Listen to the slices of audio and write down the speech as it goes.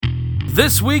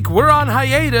This week we're on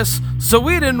hiatus, so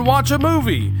we didn't watch a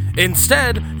movie.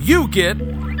 Instead, you get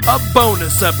a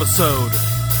bonus episode.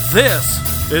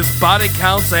 This is Body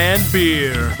Counts and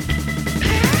Beer.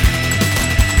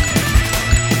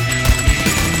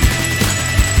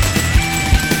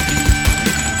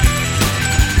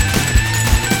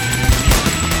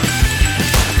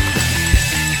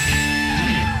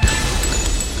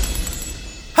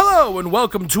 Hello and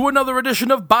welcome to another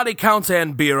edition of Body Counts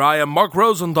and Beer. I am Mark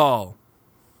Rosendahl.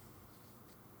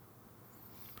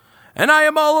 And I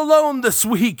am all alone this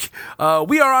week.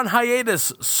 We are on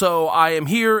hiatus, so I am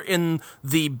here in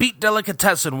the Beat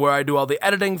Delicatessen where I do all the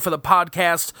editing for the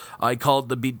podcast. I call it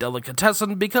the Beat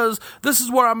Delicatessen because this is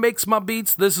where I makes my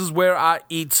beats. This is where I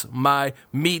eats my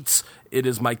meats. It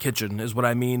is my kitchen, is what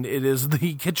I mean. It is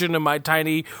the kitchen in my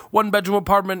tiny one-bedroom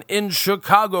apartment in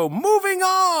Chicago. Moving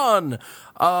on!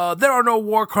 There are no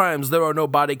war crimes, there are no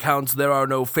body counts, there are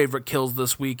no favorite kills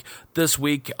this week. This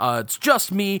week, it's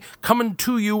just me coming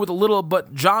to you with a little,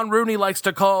 but John Rooney likes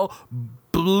to call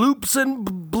bloops and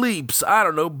bleeps. I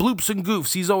don't know, bloops and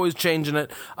goofs. He's always changing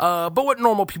it. But what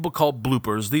normal people call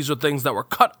bloopers. These are things that were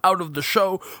cut out of the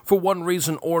show for one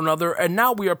reason or another, and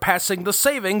now we are passing the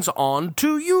savings on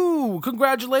to you.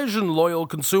 Congratulations, loyal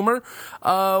consumer.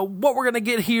 What we're going to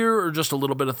get here are just a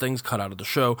little bit of things cut out of the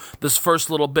show. This first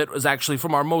little bit is actually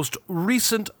from our most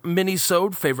recent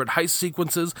mini-sode, favorite heist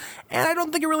sequences, and I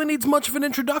don't think it really needs much of an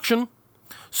introduction.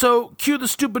 So, cue the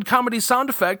stupid comedy sound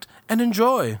effect and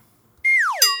enjoy.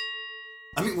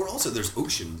 I mean, there's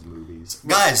Ocean's movies.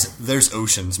 Guys, there's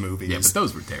Ocean's movies. Yeah, but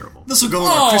those were terrible. This will go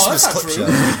on our Christmas clip show.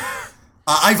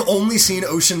 I've only seen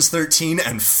Ocean's 13,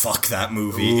 and fuck that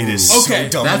movie. Ooh. It is so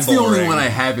dumb That's and boring. the only one I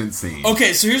haven't seen.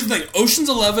 Okay, so here's the thing. Ocean's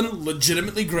 11,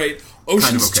 legitimately great.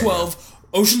 Ocean's 12...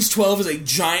 Ocean's 12 is a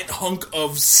giant hunk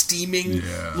of steaming,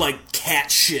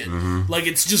 cat shit. Mm-hmm. Like,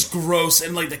 it's just gross,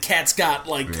 and, the cat's got,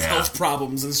 health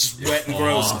problems, and it's just wet and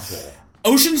gross. Awful.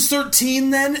 Ocean's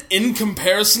 13, then, in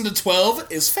comparison to 12,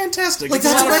 is fantastic. That's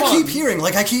what I keep hearing.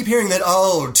 I keep hearing that,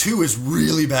 2 is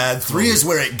really bad, 3 is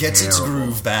where it gets its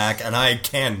groove back, and I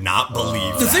cannot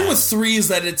believe The thing with 3 is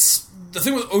that the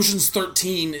thing with Ocean's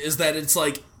 13 is that it's,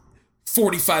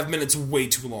 45 minutes way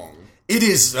too long. It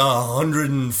is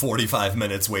 145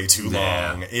 minutes way too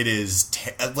long. It is,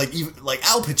 Al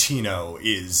Pacino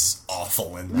is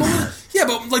awful in that. Yeah,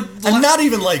 but, and not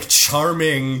even,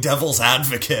 charming devil's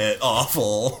advocate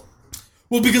awful.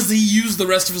 Well, because he used the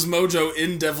rest of his mojo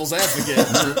in Devil's Advocate.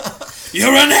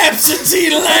 You're an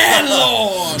absentee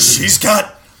landlord! She's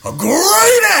got a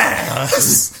great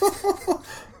ass!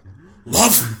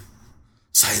 Love,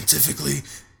 scientifically,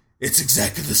 it's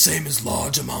exactly the same as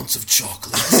large amounts of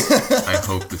chocolate. I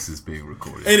hope this is being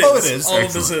recorded. It is. Oh, it is. All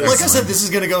of this is. Like I said, this is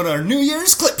going to go in our New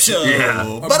Year's clip show. Yeah.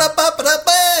 Our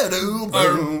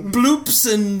bloops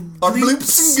and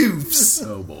goofs.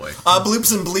 Oh, boy.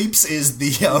 Bloops and Bleeps is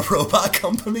the robot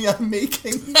company I'm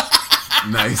making.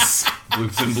 Nice.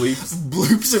 Bloops and Bleeps.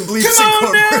 Bloops and Bleeps. Come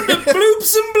on down to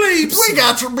Bloops and Bleeps. We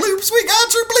got your bloops, we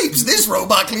got your bleeps. This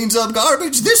robot cleans up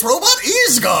garbage. This robot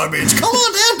is garbage. Come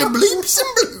on down to Bloops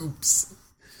and Bloops.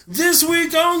 This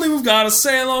week only, we've got a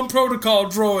sale on protocol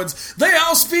droids. They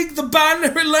all speak the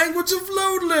binary language of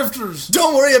load lifters.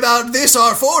 Don't worry about this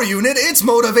R4 unit. Its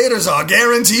motivators are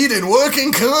guaranteed in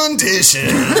working condition.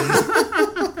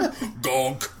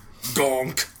 Gonk.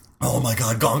 Gonk. Oh my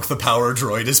god, Gonk the Power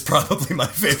Droid is probably my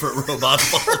favorite robot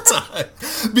of all time.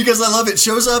 Because I love it.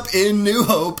 Shows up in New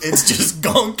Hope, it's just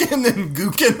gonking and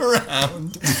gooking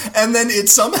around. And then it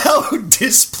somehow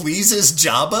displeases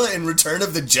Jabba in Return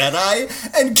of the Jedi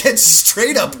and gets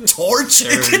straiid up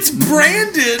tortured. It gets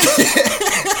branded.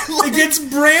 It gets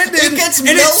branded. It gets and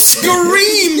melted. It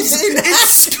screams. It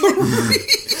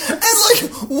screams. And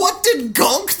what did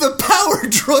Gonk the Power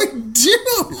Droid do?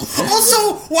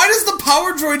 Also, why does the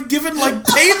Power Droid given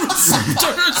pain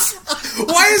receptors?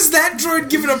 Why is that droid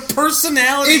given a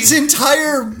personality? Its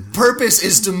entire purpose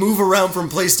is to move around from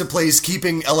place to place,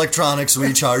 keeping electronics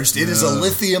recharged. It is a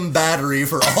lithium battery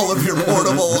for all of your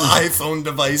portable iPhone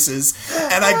devices.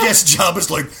 And I guess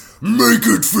Jabba's make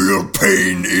it feel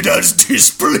pain. It has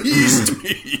displeased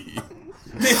me.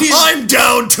 I'm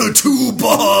down to 2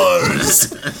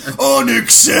 bars.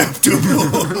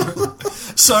 Unacceptable.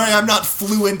 Sorry, I'm not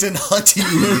fluent in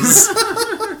Huttese.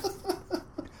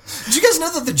 Did you guys know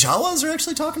that the Jawas are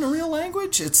actually talking a real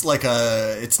language? It's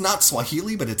it's not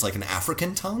Swahili, but it's an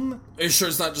African tongue. Are you sure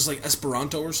it's not just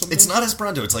Esperanto or something? It's not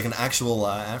Esperanto, it's an actual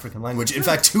African language. In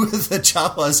fact, 2 of the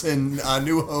Jawas in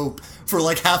New Hope, for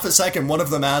half a second, one of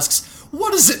them asks,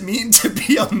 what does it mean to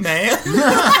be a man?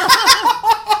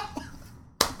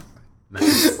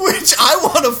 Nice. Which I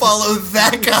want to follow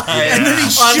that guy And then he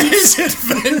on his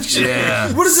adventure.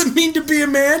 Yeah. What does it mean to be a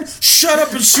man? Shut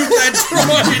up and shoot that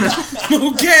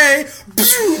droid. Okay.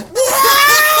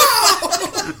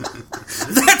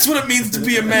 That's what it means to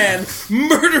be a man.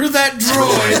 Murder that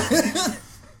droid.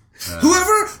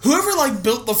 Whoever like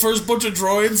built the first bunch of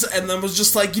droids and then was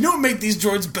just like, you know what would make these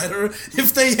droids better?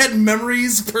 If they had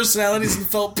memories, personalities, and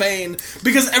felt pain.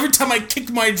 Because every time I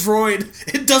kick my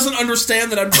droid, it doesn't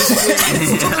understand that I'm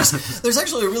displeased. There's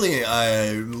actually a really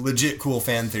legit cool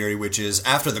fan theory, which is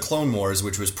after the Clone Wars,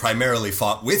 which was primarily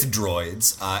fought with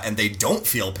droids, and they don't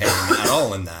feel pain at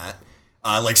all in that.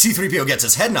 Like C-3PO gets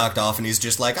his head knocked off and he's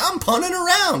just like, I'm punning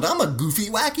around, I'm a goofy,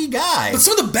 wacky guy. But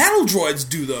some of the battle droids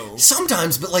do, though.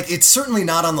 Sometimes, but like it's certainly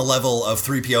not on the level of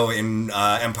 3PO in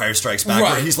Empire Strikes Back,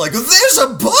 Right. where he's like, there's a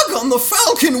bug on the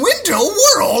Falcon window,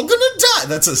 we're all gonna die.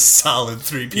 That's a solid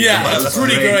 3PO. Yeah, by the that's way.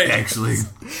 pretty great. Actually.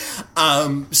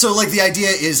 So like the idea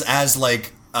is as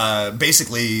like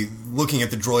basically looking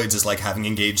at the droids as like having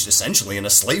engaged essentially in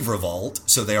a slave revolt,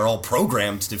 so they are all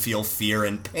programmed to feel fear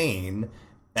and pain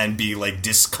and be like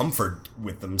discomfort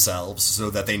with themselves so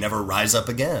that they never rise up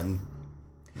again.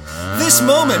 This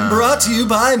moment brought to you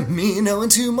by me knowing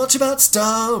too much about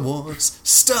Star Wars.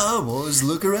 Star Wars,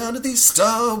 look around at these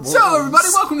Star Wars. So, everybody,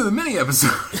 welcome to the mini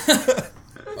episode.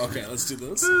 Okay, let's do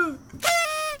this.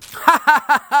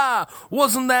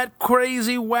 Wasn't that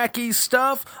crazy, wacky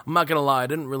stuff? I'm not gonna lie, I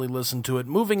didn't really listen to it.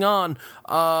 Moving on,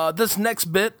 this next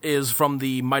bit is from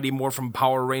the Mighty Morphin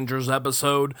Power Rangers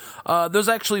episode. There's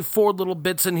actually 4 little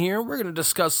bits in here. We're gonna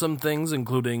discuss some things,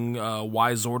 including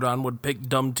why Zordon would pick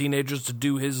dumb teenagers to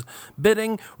do his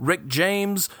bidding, Rick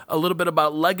James, a little bit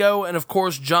about Lego, and of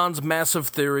course John's massive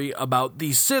theory about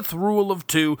the Sith rule of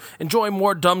 2. Enjoy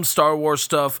more dumb Star Wars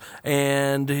stuff,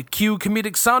 and cue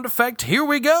comedic sound effect. Here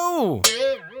we go!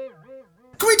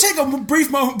 Can we take a brief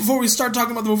moment before we start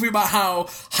talking about the movie about how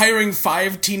hiring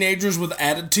 5 teenagers with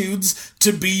attitudes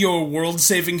to be your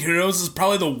world-saving heroes is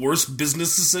probably the worst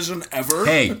business decision ever?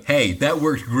 Hey, that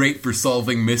worked great for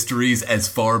solving mysteries as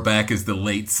far back as the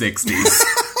late 60s.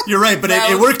 You're right, but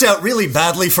it worked out really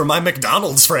badly for my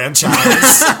McDonald's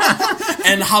franchise.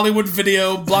 And Hollywood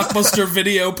Video, Blockbuster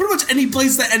Video, pretty much any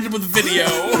place that ended with video.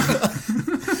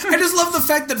 I just love the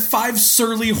fact that 5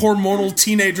 surly hormonal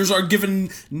teenagers are given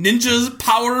ninja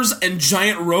powers and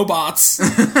giant robots. Well,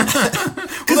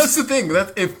 that's the thing.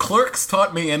 If Clerks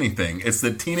taught me anything, it's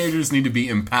that teenagers need to be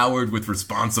empowered with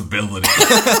responsibility.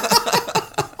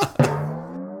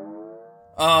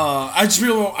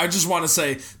 I just want to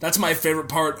say that's my favorite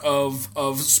part of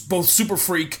both Super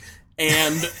Freak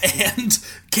and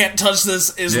Can't Touch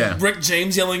This is Rick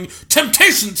James yelling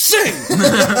 "Temptation, sing!"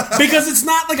 Because it's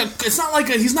not like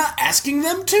he's not asking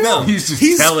them to. No, he's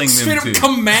just telling them straight to. up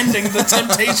commanding the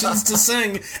Temptations to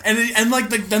sing, and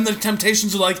then the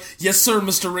Temptations are like, "Yes, sir,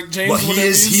 Mr. Rick James." Well, he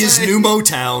is New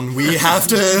Motown. We have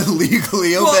to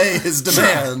legally obey his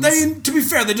demands. To be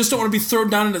fair, they just don't want to be thrown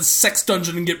down in a sex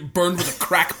dungeon and get burned with a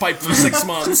crack pipe for 6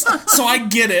 months. So I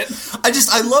get it.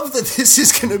 I love that this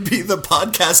is going to be the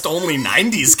podcast only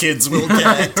 90s kids will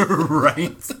get.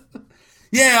 Right?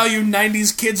 Yeah, all you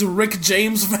 90s kids Rick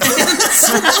James fans.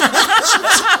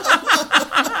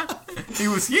 He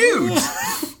was huge.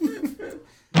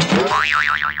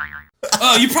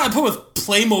 Oh, you probably put with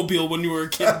Playmobil when you were a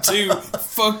kid, too.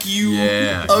 Fuck you.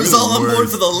 Yeah. I was all on board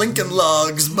for the Lincoln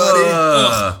Logs, buddy.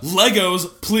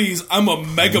 Legos, please. I'm a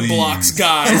Mega Bloks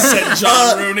guy, said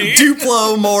John Rooney.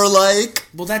 Duplo, more like.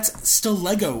 Well, that's still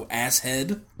Lego,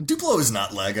 asshead. Duplo is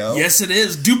not Lego. Yes, it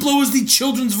is. Duplo is the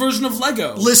children's version of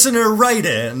Lego. Listener, write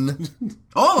in.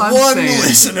 All I'm One saying,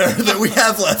 listener that we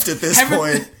have left at this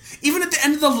point. Even at the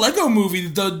end of the Lego movie,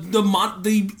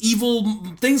 the evil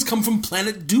things come from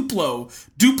planet Duplo.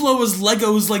 Duplo is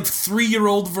Lego's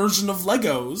 3-year-old version of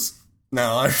Legos.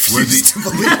 No, I refuse to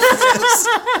believe this.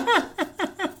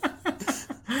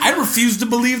 I refuse to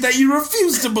believe that you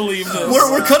refuse to believe this.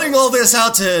 We're cutting all this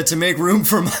out to make room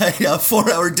for my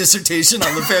 4-hour dissertation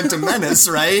on the Phantom Menace,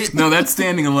 right? No, that's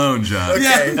standing alone, John.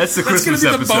 Okay. That's the Christmas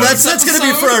gonna be the episode. bonus That's going to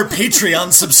be for our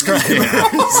Patreon subscribers.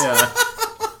 Yeah.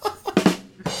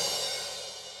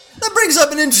 That brings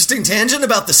up an interesting tangent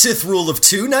about the Sith rule of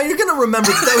 2. Now, you're going to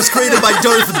remember that was created by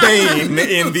Darth Bane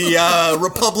in the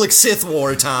Republic Sith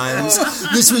War times.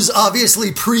 This was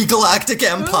obviously pre-Galactic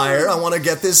Empire. I want to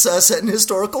get this set in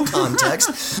historical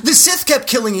context. The Sith kept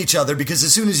killing each other because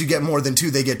as soon as you get more than 2,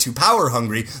 they get too power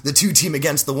hungry. The 2 team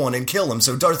against the 1 and kill them.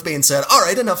 So Darth Bane said, all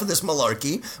right, enough of this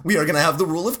malarkey. We are going to have the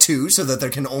rule of 2 so that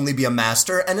there can only be a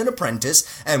master and an apprentice.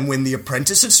 And when the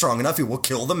apprentice is strong enough, he will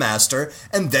kill the master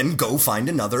and then go find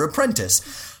another apprentice.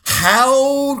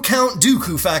 How Count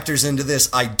Dooku factors into this,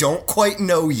 I don't quite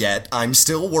know yet. I'm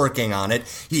still working on it.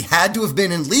 He had to have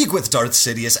been in league with Darth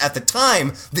Sidious at the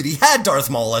time that he had Darth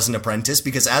Maul as an apprentice,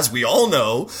 because as we all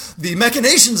know, the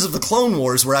machinations of the Clone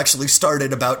Wars were actually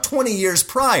started about 20 years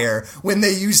prior when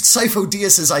they used Sifo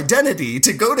Dyas' identity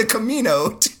to go to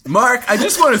Kamino. Mark, I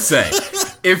just want to say,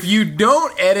 if you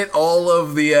don't edit all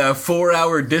of the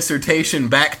 4-hour dissertation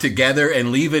back together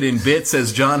and leave it in bits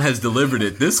as John has delivered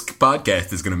it, this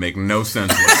podcast is going to make no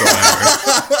sense whatsoever.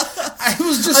 I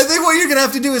think what you're going to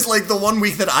have to do is, like, the 1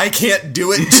 week that I can't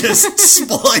do it, just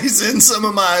splice in some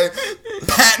of my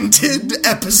patented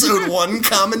episode 1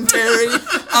 commentary.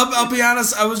 I'll be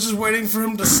honest, I was just waiting for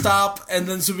him to stop, and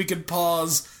then so we could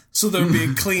pause, so there would be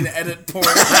a clean edit point.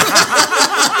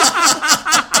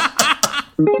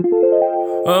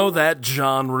 Oh, that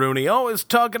John Rooney, always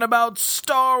talking about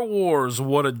Star Wars.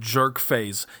 What a jerk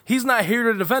face. He's not here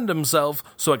to defend himself,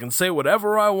 so I can say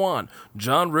whatever I want.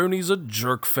 John Rooney's a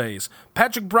jerk face.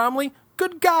 Patrick Bromley,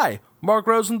 good guy. Mark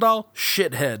Rosendahl,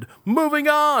 shithead. Moving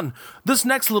on. This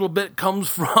next little bit comes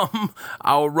from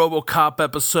our RoboCop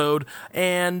episode,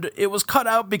 and it was cut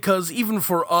out because even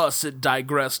for us it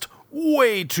digressed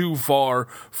way too far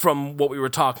from what we were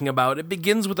talking about. It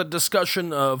begins with a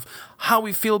discussion of how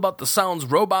we feel about the sounds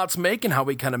robots make and how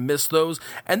we kind of miss those,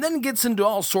 and then gets into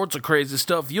all sorts of crazy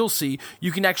stuff. You'll see,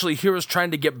 you can actually hear us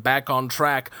trying to get back on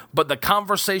track, but the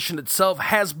conversation itself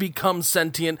has become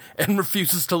sentient and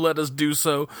refuses to let us do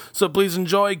so. So please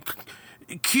enjoy.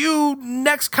 Cue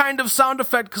next kind of sound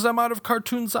effect, because I'm out of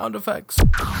cartoon sound effects.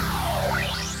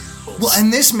 Well,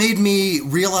 and this made me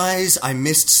realize I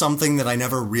missed something that I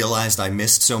never realized I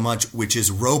missed so much, which is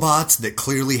robots that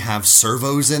clearly have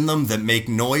servos in them that make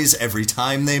noise every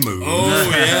time they move.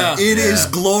 Oh, yeah. It is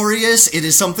glorious. It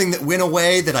is something that went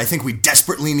away that I think we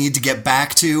desperately need to get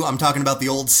back to. I'm talking about the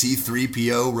old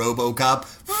C-3PO RoboCop.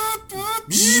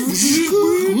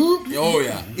 Oh,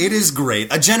 yeah. It is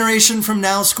great. A generation from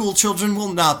now, school children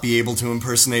will not be able to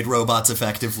impersonate robots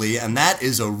effectively, and that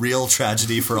is a real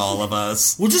tragedy for all of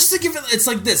us. Well, just think of it, it's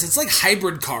like this. It's like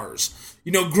hybrid cars.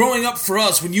 You know, growing up for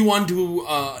us, when you wanted to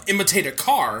imitate a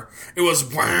car, it was...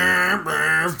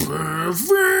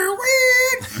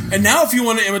 And now if you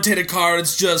want to imitate a car,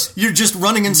 it's just... You're just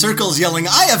running in circles yelling,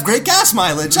 I have great gas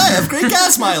mileage! I have great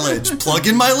gas mileage! Plug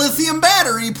in my lithium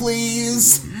battery,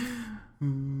 please!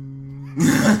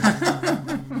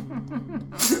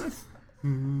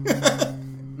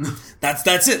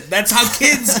 That's it. That's how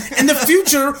kids in the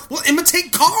future will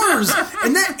imitate cars.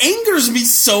 And that angers me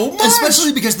so much.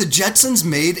 Especially because the Jetsons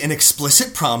made an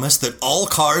explicit promise that all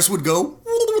cars would go...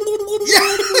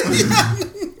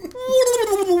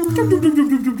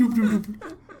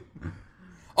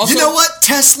 Also, you know what,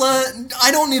 Tesla?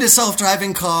 I don't need a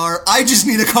self-driving car. I just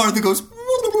need a car that goes...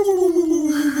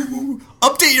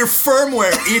 Update your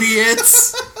firmware,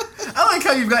 idiots! I like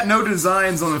how you've got no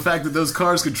designs on the fact that those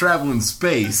cars could travel in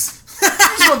space.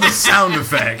 I just want the sound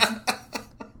effect.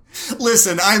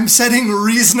 Listen, I'm setting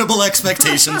reasonable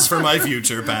expectations for my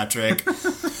future, Patrick.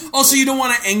 Also, you don't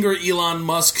want to anger Elon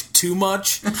Musk too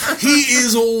much. He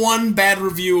is one bad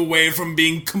review away from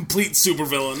being complete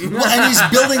supervillain. Well, and he's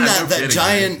building that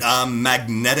giant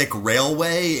magnetic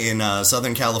railway in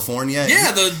Southern California.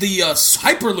 Yeah, the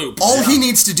Hyperloop. All he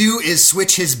needs to do is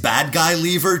switch his bad guy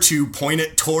lever to point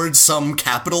it towards some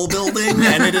Capitol building,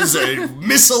 and it is a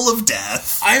missile of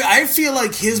death. I feel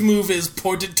like his move is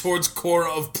pointed towards core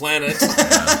of planet.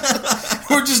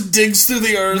 Or just digs through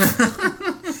the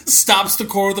earth, stops the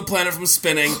core of the planet from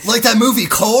spinning. Like that movie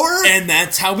Core? And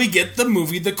that's how we get the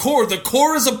movie The Core. The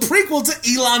Core is a prequel to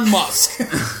Elon Musk.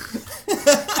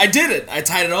 I did it. I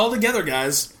tied it all together,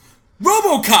 guys.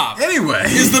 RoboCop! Anyway.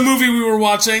 Is the movie we were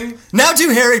watching. Now to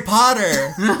Harry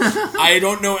Potter. I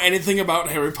don't know anything about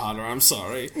Harry Potter, I'm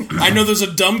sorry. I know there's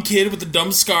a dumb kid with a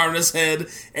dumb scar on his head,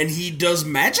 and he does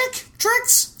magic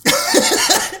tricks?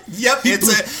 Yep,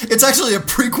 it's actually a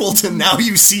prequel to Now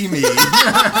You See Me.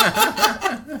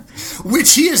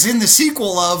 Which he is in the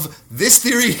sequel of. This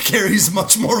theory carries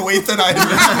much more weight than I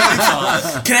originally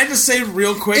thought. Can I just say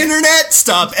real quick? Internet,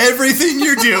 stop everything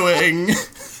you're doing.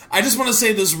 I just want to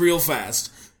say this real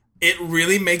fast. It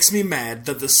really makes me mad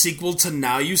that the sequel to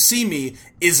Now You See Me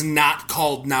is not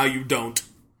called Now You Don't.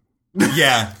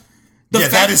 Yeah.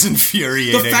 That is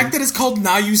infuriating. The fact that it's called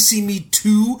Now You See Me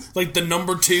 2, like the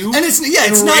number 2, and it's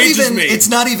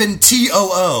not even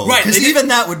TOO. Right. Because even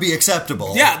that would be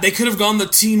acceptable. Yeah, they could have gone the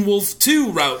Teen Wolf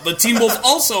 2 route, the Teen Wolf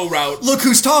Also route. Look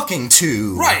who's talking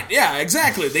to. Right, yeah,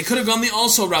 exactly. They could have gone the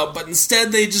Also route, but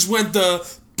instead they just went the...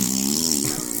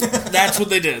 That's what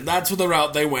they did. That's what the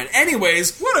route they went.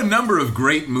 Anyways. What a number of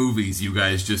great movies you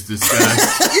guys just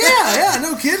discussed. Yeah,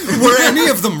 no kidding. Were any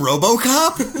of them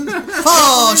RoboCop?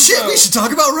 Oh, shit, we should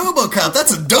talk about RoboCop.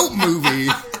 That's a dope movie.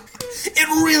 It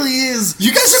really is.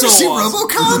 You guys ever see awesome.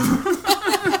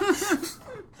 RoboCop?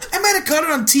 I might have caught it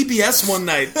on TBS one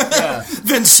night. Yeah.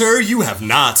 Then, sir, you have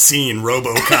not seen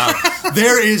RoboCop.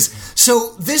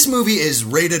 So this movie is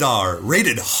rated R,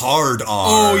 rated hard R.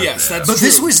 Oh, yes, that's true. But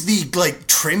this was the,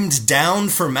 trimmed down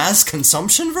for mass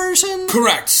consumption version?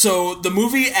 Correct. So the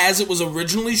movie, as it was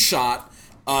originally shot,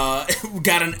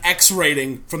 got an X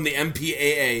rating from the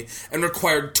MPAA and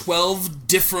required 12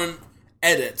 different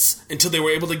edits until they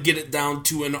were able to get it down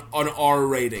to an R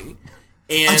rating.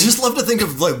 And I just love to think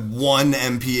of one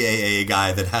MPAA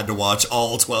guy that had to watch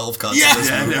all 12 cuts of this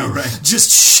movie, right.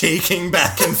 Just shaking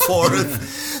back and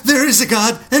forth. There is a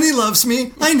God, and he loves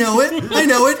me. I know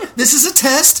it. This is a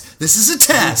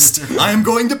test. I am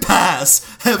going to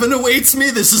pass. Heaven awaits me.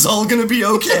 This is all going to be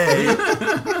okay.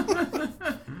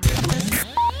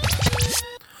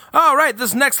 All right,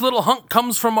 this next little hunk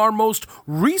comes from our most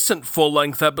recent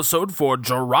full-length episode for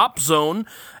Drop Zone.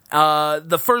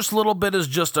 The first little bit is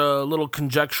just a little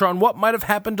conjecture on what might have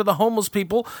happened to the homeless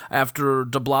people after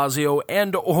de Blasio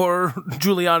and or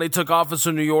Giuliani took office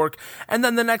in New York. And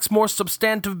then the next more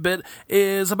substantive bit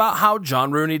is about how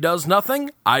John Rooney does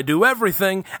nothing, I do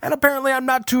everything, and apparently I'm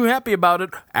not too happy about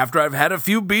it after I've had a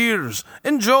few beers.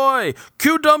 Enjoy!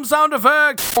 Cue dumb sound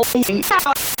effects!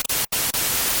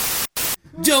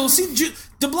 Joe, see,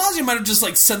 de Blasio might have just,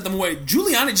 sent them away.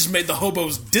 Giuliani just made the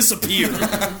hobos disappear.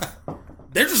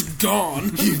 They're just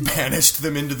gone. He banished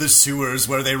them into the sewers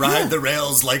where they ride the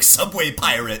rails like subway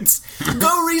pirates.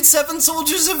 Go read Seven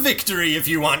Soldiers of Victory if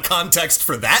you want context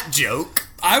for that joke.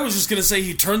 I was just going to say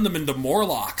he turned them into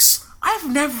Morlocks. I've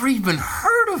never even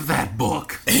heard of that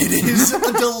book. It is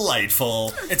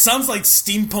delightful. It sounds like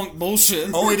steampunk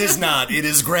bullshit. Oh, it is not. It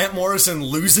is Grant Morrison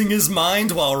losing his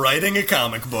mind while writing a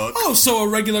comic book. Oh, so a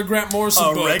regular Grant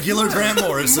Morrison book. A regular Grant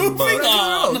Morrison book. Moving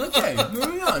on. Okay,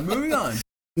 moving on.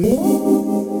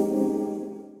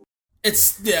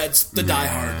 It's the Die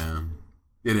Hard.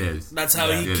 It is. That's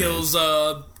how he kills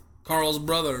Carl's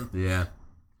brother. Yeah.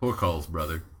 Poor Carl's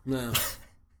brother. Yeah.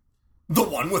 The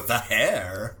one with the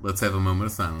hair. Let's have a moment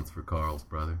of silence for Carl's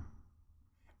brother.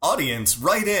 Audience,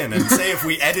 write in and say if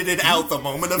we edited out the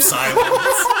moment of silence.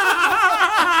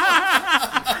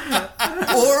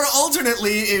 Or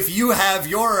alternately, if you have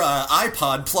your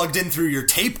iPod plugged in through your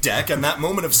tape deck and that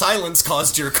moment of silence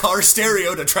caused your car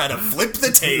stereo to try to flip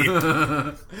the tape.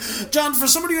 John, for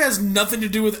somebody who has nothing to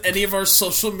do with any of our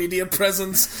social media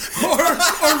presence or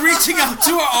reaching out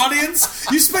to our audience,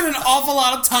 you spend an awful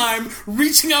lot of time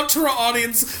reaching out to our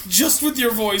audience just with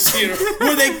your voice here,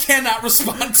 where they cannot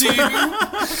respond to you.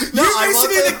 You're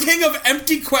basically the king of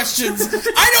empty questions.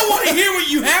 I don't want to hear what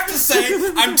you have to say.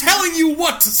 I'm telling you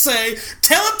what to say.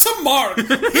 Tell it to Mark.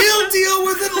 He'll deal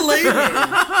with it later.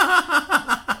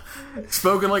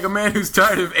 Spoken like a man who's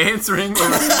tired of answering or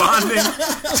responding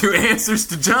to answers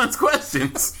to John's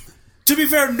questions. To be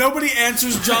fair, nobody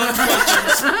answers John's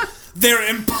questions. They're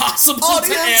impossible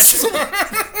to answer.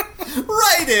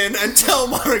 Write in and tell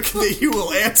Mark that you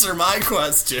will answer my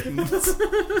questions.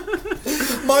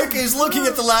 Mark is looking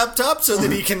at the laptop so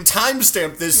that he can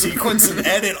timestamp this sequence and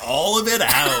edit all of it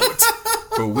out.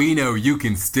 But we know you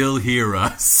can still hear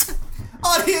us.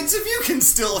 Audience, if you can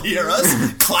still hear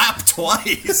us, clap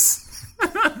twice.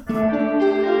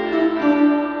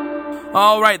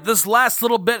 All right, this last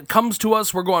little bit comes to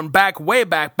us. We're going way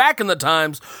back in the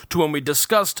times to when we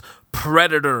discussed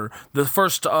Predator. The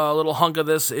first little hunk of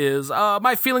this is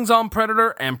my feelings on Predator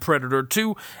and Predator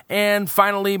 2. And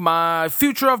finally, my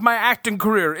future of my acting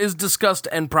career is discussed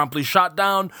and promptly shot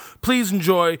down. Please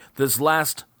enjoy this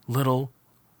last little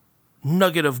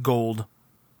nugget of gold.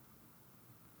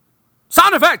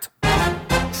 Sound effect!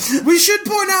 We should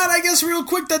point out, I guess, real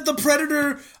quick, that the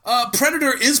Predator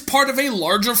is part of a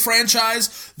larger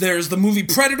franchise. There's the movie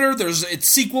Predator, there's its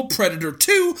sequel, Predator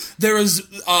 2, there is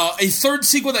a third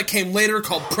sequel that came later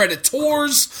called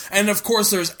Predators, and of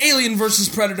course there's Alien vs.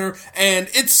 Predator, and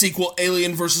its sequel,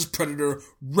 Alien vs. Predator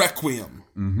Requiem.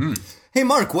 Mm-hmm. Hey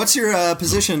Mark, what's your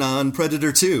position on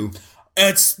Predator 2?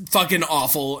 It's fucking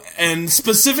awful, and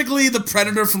specifically the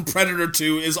Predator from Predator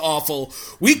 2 is awful.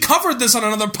 We covered this on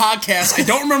another podcast. I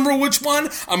don't remember which one.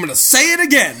 I'm gonna say it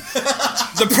again.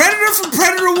 The Predator from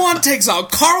Predator 1 takes out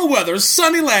Carl Weathers,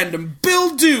 Sonny Landham,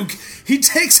 Bill Duke. He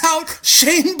takes out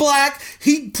Shane Black.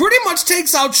 He pretty much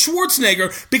takes out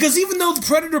Schwarzenegger, because even though the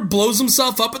Predator blows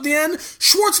himself up at the end,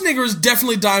 Schwarzenegger is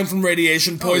definitely dying from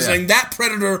radiation poisoning. That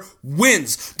Predator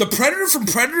wins. The Predator from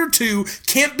Predator 2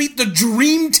 can't beat the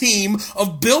dream team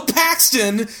of Bill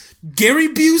Paxton, Gary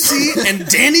Busey, and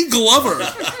Danny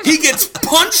Glover. He gets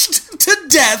punched to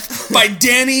death by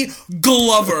Danny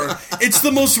Glover. It's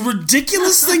the most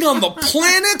ridiculous thing on the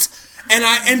planet.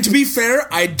 And to be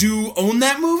fair, I do own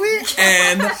that movie,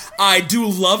 and I do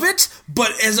love it,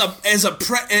 but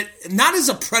not as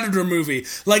a Predator movie.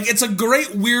 Like, it's a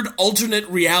great, weird, alternate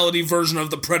reality version of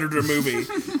the Predator movie.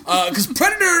 Because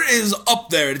Predator is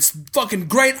up there. It's fucking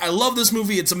great. I love this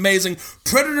movie. It's amazing.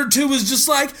 Predator 2 is just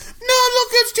like, no, look,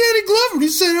 it's Danny Glover. He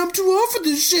said I'm too old for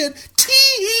this shit.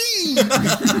 Tee.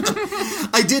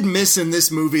 I did miss in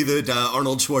this movie that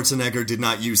Arnold Schwarzenegger did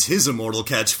not use his immortal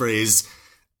catchphrase,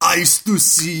 "Nice to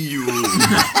see you."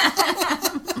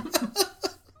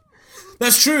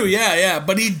 That's true, yeah.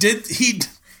 But he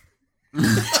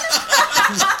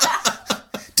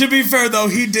to be fair, though,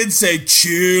 he did say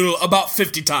chill about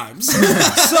 50 times.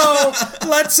 So,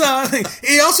 let's,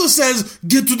 he also says,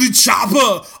 get to the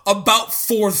chopper about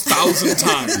 4,000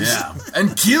 times. Yeah.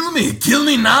 And kill me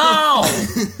now.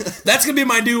 That's gonna be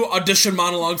my new audition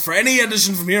monologue for any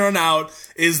audition from here on out,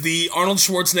 is the Arnold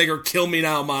Schwarzenegger kill me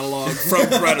now monologue from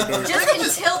Predator.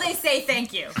 Just until they say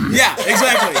thank you. Yeah,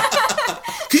 exactly.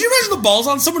 Could you imagine the balls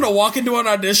on someone to walk into an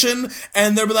audition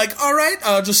and they'll be like, all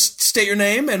right, just state your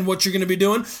name and what you're going to be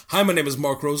doing. Hi, my name is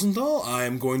Mark Rosenthal. I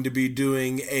am going to be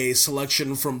doing a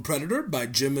selection from Predator by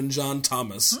Jim and John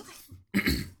Thomas. Do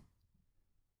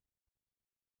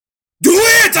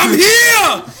it! I'm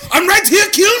here! I'm right here!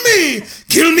 Kill me!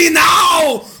 Kill me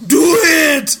now! Do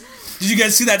it! Did you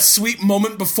guys see that sweet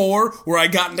moment before where I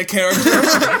got into character?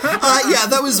 Yeah,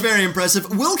 that was very impressive.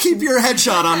 We'll keep your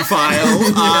headshot on file.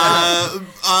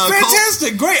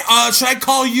 Fantastic, great. Should I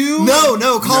call you?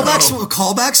 No.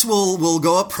 Callbacks will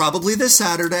go up probably this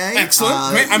Saturday.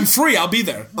 Excellent, great. I'm free. I'll be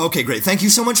there. Okay, great. Thank you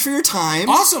so much for your time.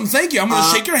 Awesome, thank you. I'm going to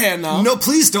shake your hand now. No,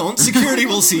 please don't. Security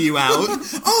will see you out.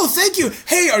 Oh, thank you.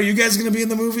 Hey, are you guys going to be in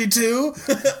the movie too?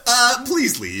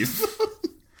 Please leave.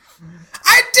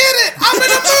 I did it! I'm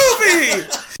in a movie!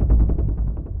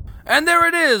 And there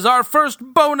it is, our first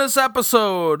bonus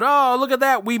episode. Oh, look at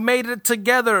that. We made it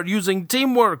together using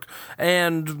teamwork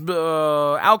and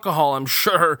alcohol, I'm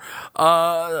sure.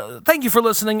 Thank you for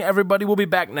listening, everybody. We'll be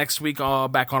back next week,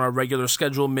 back on our regular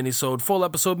schedule, minisode, full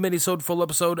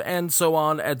episode, and so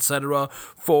on, etc.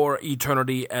 for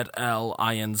Eternity et al.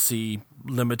 Inc.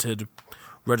 Limited.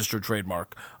 Registered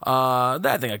trademark. I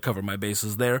think I covered my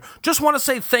bases there. Just want to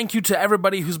say thank you to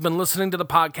everybody who's been listening to the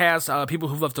podcast, people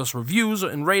who've left us reviews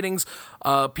and ratings,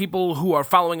 people who are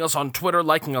following us on Twitter,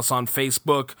 liking us on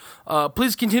Facebook.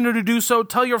 Please continue to do so.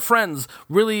 Tell your friends.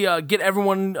 Really get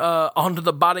everyone onto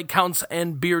the Body Counts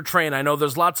and Beer train. I know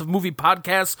there's lots of movie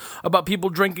podcasts about people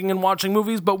drinking and watching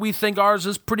movies, but we think ours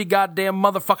is pretty goddamn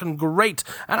motherfucking great.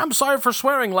 And I'm sorry for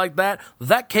swearing like that.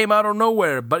 That came out of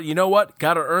nowhere. But you know what?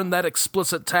 Gotta earn that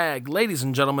explicit tag. Ladies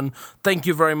and gentlemen, thank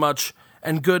you very much,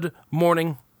 and good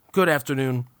morning, good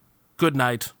afternoon, good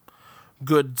night,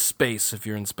 good space if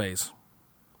you're in space.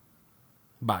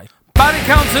 Bye. Body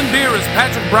Counts and Beer is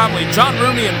Patrick Bromley, John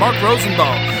Rooney, and Mark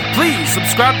Rosenthal. Please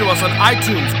subscribe to us on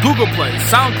iTunes, Google Play,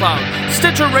 SoundCloud,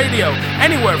 Stitcher Radio,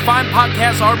 anywhere fine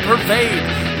podcasts are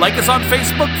purveyed. Like us on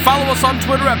Facebook, follow us on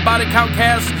Twitter at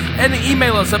BodyCountCast, and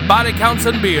email us at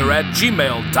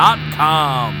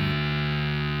bodycountsandbeer@gmail.com.